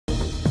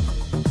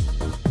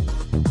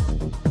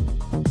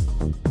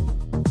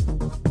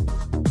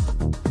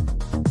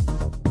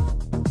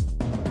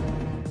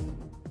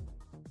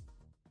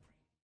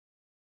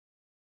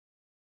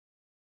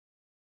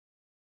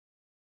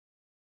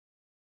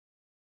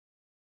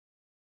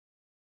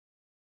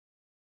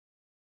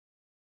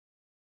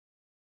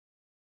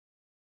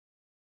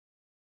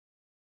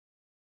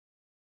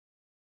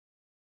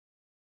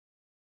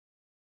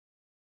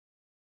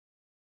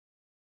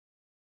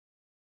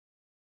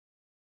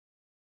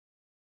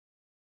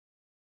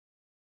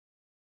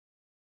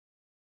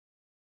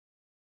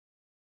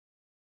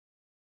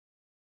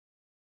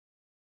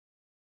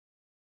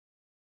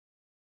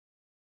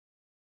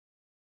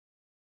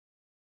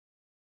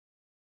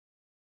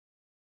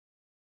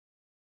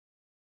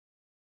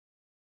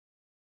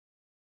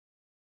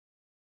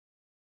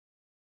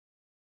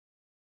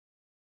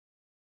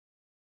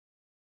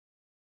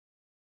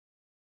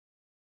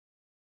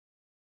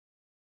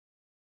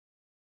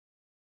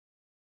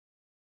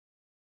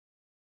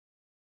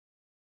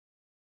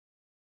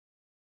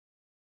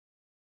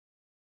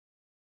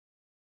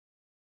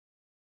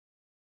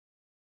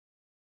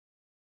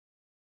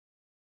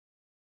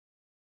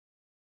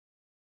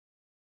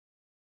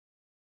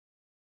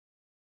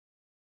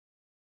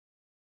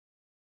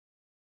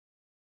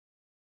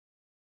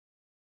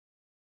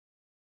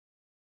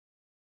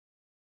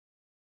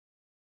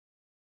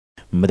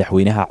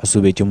madaxweynaha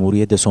cusub ee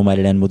jamhuuriyadda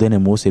Soomaaliland mudane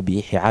Muuse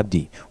Biixi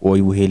Cabdi oo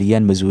ay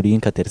weheliyaan mas'uuliyiin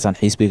ka tirsan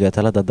xisbiga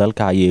talada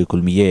dalka ee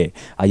Kulmiye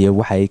ayaa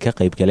waxa ay ka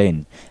qayb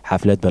galeen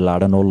xaflad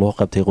ballaaran oo loo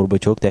qabtay qurba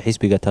joogta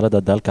xisbiga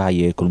talada dalka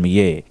ee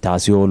Kulmiye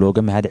taasi oo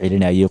looga mahad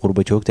celinayay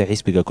qurba joogta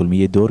xisbiga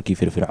Kulmiye doorkii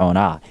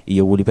firfircoona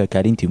iyo waliba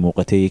kaalintii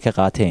muuqatay ka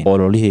qaateen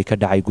ololihii ka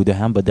dhacay guud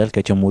ahaan dalka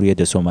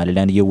jamhuuriyadda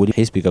Soomaaliland iyo wali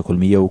xisbiga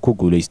Kulmiye uu ku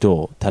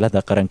guuleysto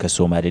talada qaranka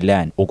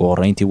Soomaaliland ugu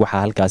horeyntii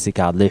waxa halkaasi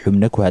ka hadlay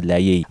xubno ku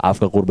hadlayay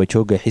afka qurba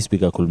joogta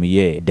xisbiga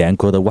Kulmiye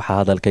daankooda waxa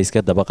hadalka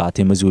iska daba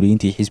qaatay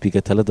mas'uuliyiintii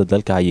xisbiga talada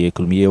dalka ee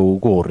Kulmiye oo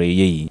ugu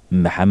horeeyay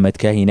Maxamed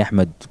Kaahin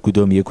Axmed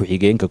gudoomiye ku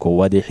xigeenka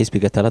koowaad ee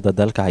xisbiga talada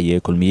dalka ee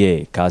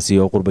Kulmiye kaasi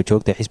oo qurba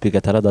joogta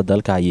xisbiga talada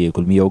dalka ee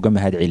Kulmiye uga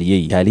mahad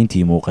celiyay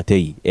kaalintii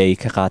muuqatay ee ay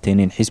ka qaateen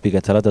in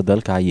xisbiga talada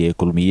dalka ee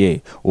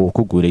Kulmiye uu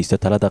ku guuleysto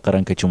talada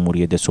qaranka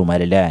jamhuuriyadda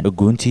Soomaaliland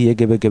goontii iyo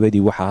gabagabadii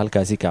waxa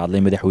halkaasi ka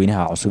hadlay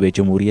madaxweynaha cusub ee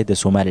jamhuuriyadda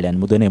Soomaaliland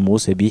mudane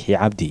Muuse Biixi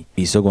Cabdi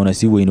isagoona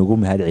si weyn ugu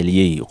mahad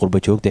celiyay qurba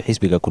joogta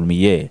xisbiga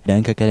Kulmiye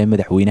dhanka kale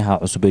madaxweynaha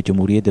cusub ee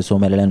jamhuuriyadda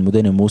Soomaaliland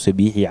mudane Muuse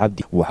Biixi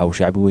Cabdi waxa uu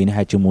shacbi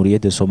weynaha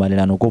jamhuuriyadda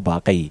Soomaaliland ugu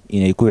baaqay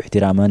inay ku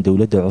ixtiraamaan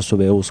dawladda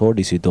cusub ee uu soo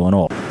dhisi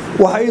doono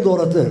waxay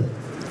doorateen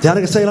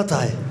aniga say la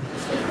tahay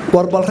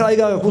war bal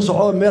raayigaaga ku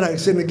socdo meel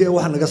hagsanige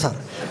wax naga saar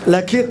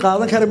laakiin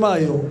qaadan kari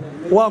maayo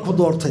waan ku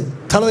doortay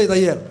taladayda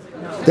yeel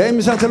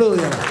daaimisan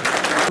taladayda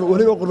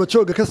waliba qurba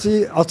jooga ka sii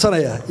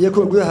codsanaya iyo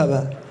kuwa gudahaba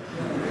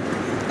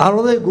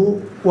caradaygu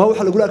waa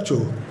waxa lagu ag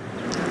joogo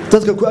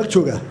dadka ku ag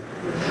jooga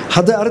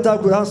haday arinta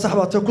ku rahan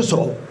saxbaad ku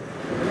socdo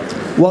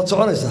waad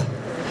soconaysaa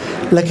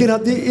laakiin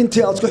hadii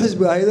intii aad ku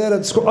xisbiga ahaydeen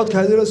aad isku codka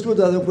ahaydeen isku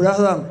wadaadeen ku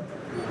raaxdaan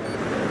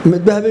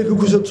midba habeenkii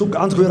ku soo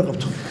gacanta ku yar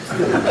qabto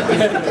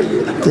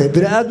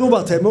bini'aadmu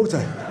baa tahay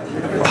moogtahay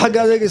xagga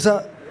adeegaysa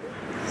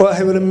waa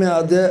hebel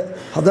miyaade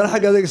haddana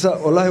xagga adeegaysa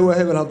wallaahi waa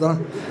hebel haddana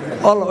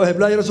alla oo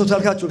heblaaya la soo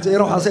taalkaa joogtay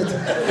ina waxaasay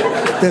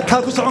tahay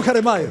taa ku socon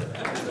kari maayo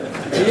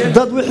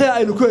dad wixii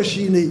aynu ku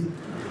heshiinay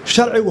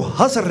sharcigu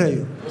ha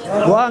sarreeyo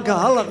go'aanka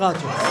ha la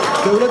qaato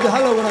dawladda ha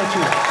la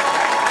wanaajiyo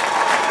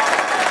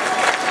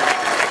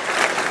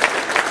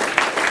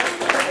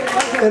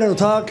inaynu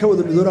taa ka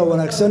wada midoona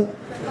wanaagsan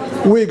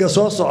wiiga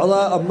soo socda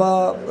ama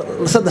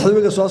saddexda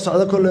wiiga soo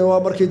socda kolley waa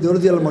markii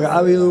dawladdii la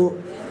magacaabayo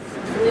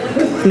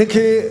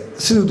ninkii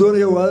siduu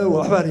doonaya waaday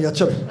waxbaa niyad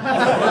jabi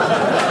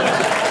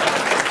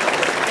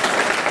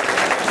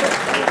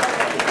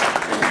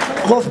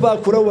qof baa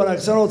kula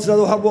wanaagsan oo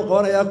tirada waxa buu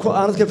qabanayaa ku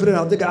aanad ka firin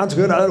haddii gacanta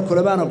ku dhacdo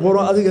kulamaana qooro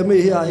adiga ma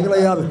yihi igala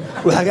yaabay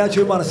waxa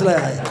gaajiyo baan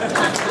isleeyahay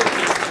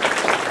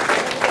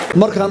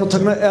markaanu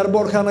tagno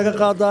airport-ka naga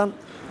qaadaan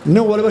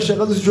nin waliba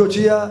shaqadiisu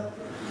joojiya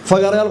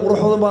fagaarayaal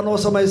quruxooda baa noo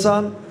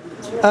samaysaan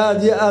aad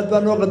iyo aad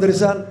baa noo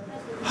qadarisaan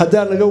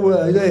haddaan naga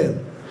waayeen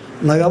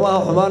nagabaha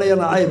xumaanaya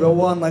nacayb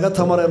waa naga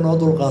tamaree noo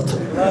dulqaato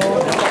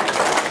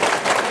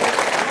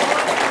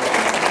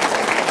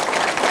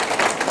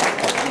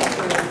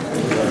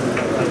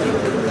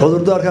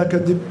cudurdaarkaa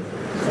kadib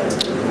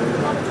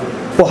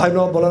waxay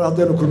noo balan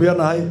haddaynu Kulmiye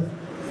nahay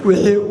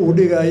wixii uu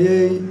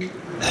dhigayay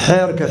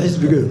xeerka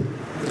xisbigeenu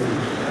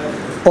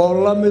oo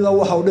la mida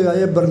waxa uu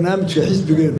dhigayay barnaamijka xisbigeenu